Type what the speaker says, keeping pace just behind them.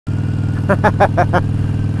That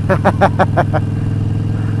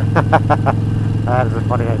is a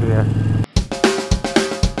funny idea.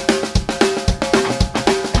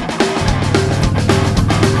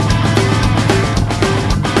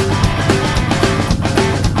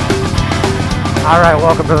 Alright,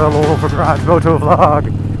 welcome to the Lone Wolfer Garage Moto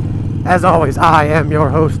Vlog. As always, I am your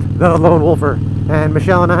host, the Lone Wolfer, and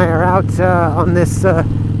Michelle and I are out on this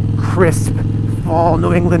crisp fall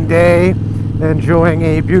New England day, enjoying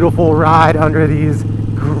a beautiful ride under these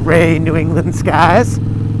gray New England skies.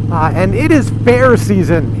 And it is fair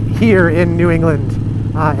season here in New England,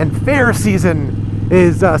 and fair season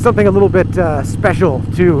is something a little bit special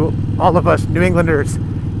to all of us New Englanders.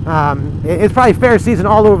 It's probably fair season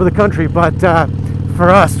all over the country, but for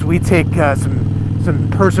us, we take some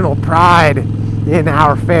personal pride in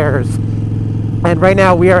our fairs. And right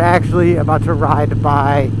now, we are actually about to ride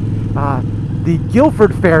by the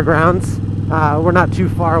Guilford Fairgrounds. We're not too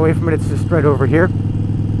far away from it. It's just right over here.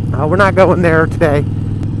 We're not going there today,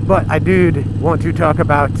 but I do want to talk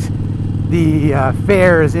about the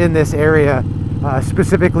fairs in this area,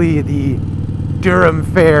 specifically the Durham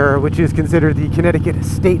Fair, which is considered the Connecticut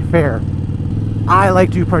State Fair. I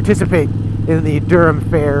like to participate in the Durham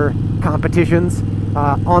Fair competitions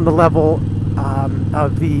on the level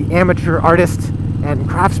of the amateur artist and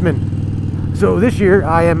craftsman. So this year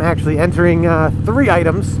I am actually entering 3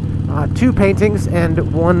 items, 2 paintings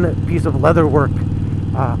and 1 piece of leather work.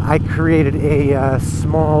 I created a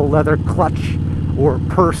small leather clutch or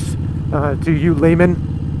purse to you laymen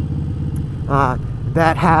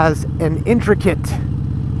that has an intricate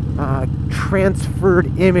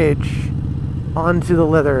transferred image onto the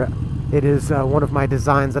leather. It is one of my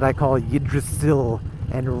designs that I call Yggdrasil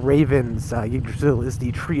and Ravens. Yggdrasil is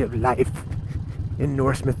the tree of life in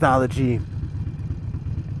Norse mythology.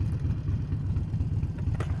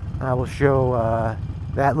 I will show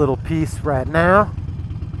that little piece right now.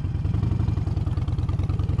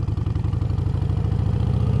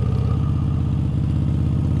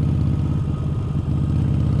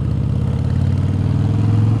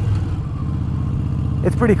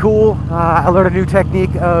 It's pretty cool. I learned a new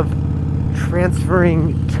technique of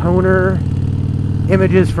transferring toner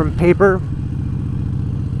images from paper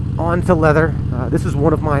onto leather. This is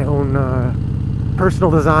one of my own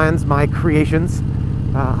personal designs, my creations.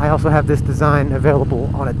 I also have this design available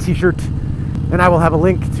on a t-shirt, and I will have a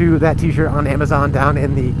link to that t-shirt on Amazon down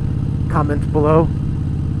in the comments below.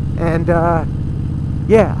 And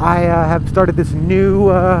yeah, I have started this new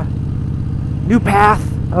path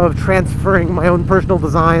of transferring my own personal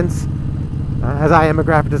designs. As I am a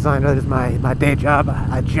graphic designer, that is my day job.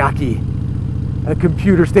 I jockey a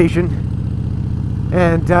computer station,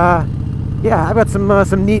 and yeah, I've got some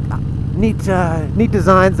neat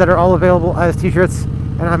designs that are all available as t-shirts,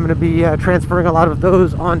 and I'm going to be transferring a lot of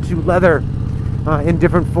those onto leather in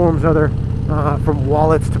different forms, from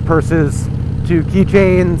wallets to purses to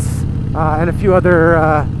keychains, and a few other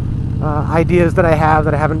ideas that I have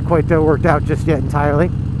that I haven't quite worked out just yet entirely.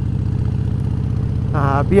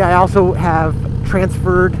 But yeah, I also have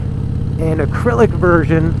transferred an acrylic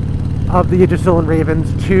version of the Yggdrasil and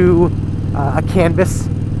Ravens to a canvas,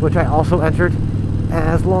 which I also entered,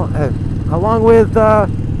 along with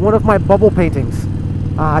one of my bubble paintings.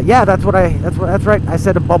 Yeah, that's right. I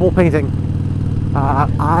said a bubble painting.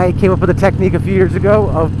 I came up with a technique a few years ago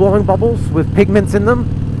of blowing bubbles with pigments in them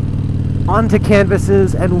onto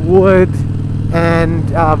canvases and wood and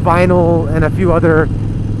vinyl and a few other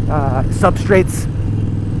substrates.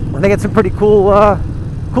 And they get some pretty cool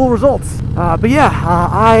results. But yeah,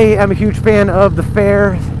 I am a huge fan of the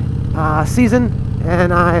fair season,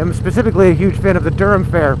 and I am specifically a huge fan of the Durham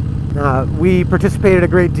Fair. We participated a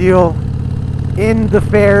great deal in the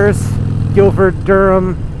fairs, Guilford,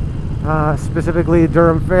 Durham, specifically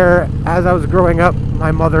Durham Fair. As I was growing up,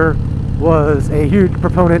 my mother was a huge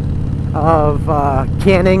proponent of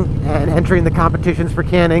canning and entering the competitions for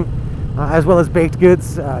canning, as well as baked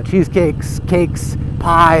goods, cheesecakes, cakes,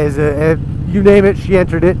 pies, you name it, she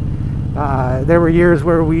entered it. There were years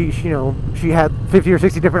where she had 50 or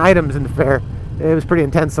 60 different items in the fair. It was pretty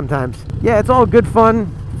intense sometimes. Yeah, it's all good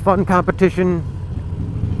fun competition.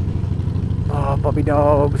 Oh, puppy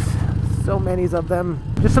dogs, so many of them.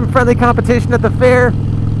 Just some friendly competition at the fair.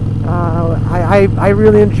 I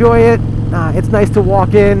really enjoy it. It's nice to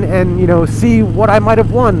walk in and see what I might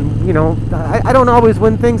have won. I don't always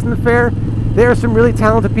win things in the fair. There are some really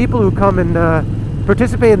talented people who come and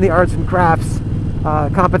participate in the arts and crafts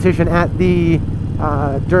competition at the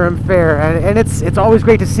Durham Fair, and it's always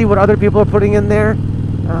great to see what other people are putting in there.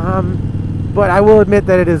 But I will admit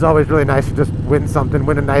that it is always really nice to just win something,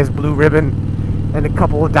 win a nice blue ribbon and a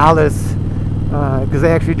couple of dollars. because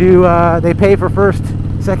they actually do, they pay for first,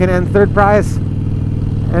 second, and third prize.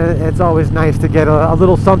 And it's always nice to get a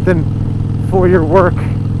little something for your work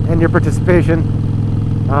and your participation,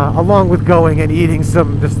 along with going and eating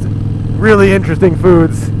some just really interesting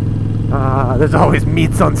foods. There's always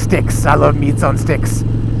meats on sticks. I love meats on sticks.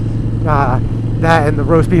 That and the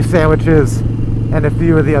roast beef sandwiches and a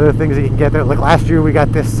few of the other things that you can get there. Like last year we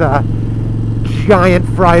got this giant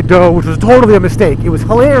fried dough, which was totally a mistake. It was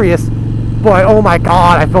hilarious, but oh my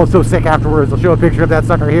god, I felt so sick afterwards. I'll show a picture of that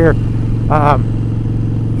sucker here.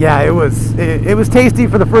 Yeah, it was tasty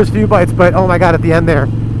for the first few bites, but oh my god, at the end there,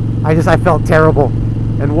 I felt terrible,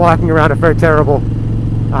 and walking around I felt terrible.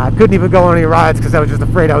 I couldn't even go on any rides because I was just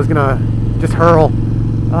afraid I was gonna just hurl.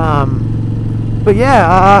 But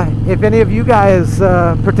yeah, if any of you guys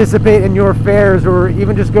participate in your fairs, or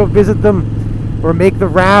even just go visit them, or make the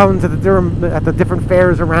rounds at the different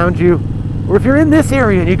fairs around you, or if you're in this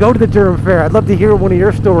area and you go to the Durham Fair, I'd love to hear one of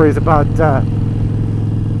your stories about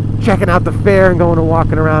checking out the fair and going and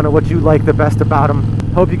walking around, and what you like the best about them.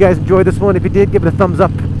 Hope you guys enjoyed this one. If you did, give it a thumbs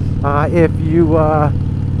up. If you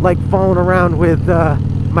like following around with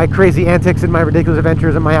my crazy antics and my ridiculous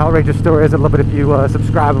adventures and my outrageous stories, I'd love it if you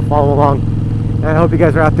subscribe and follow along. And I hope you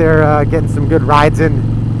guys are out there getting some good rides in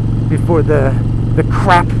before the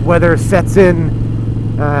crap weather sets in.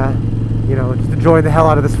 You know, just enjoying the hell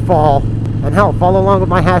out of this fall. And hell, follow along with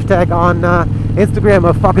my hashtag on Instagram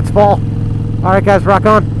of Fuck It's Fall. Alright guys, rock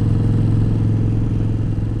on.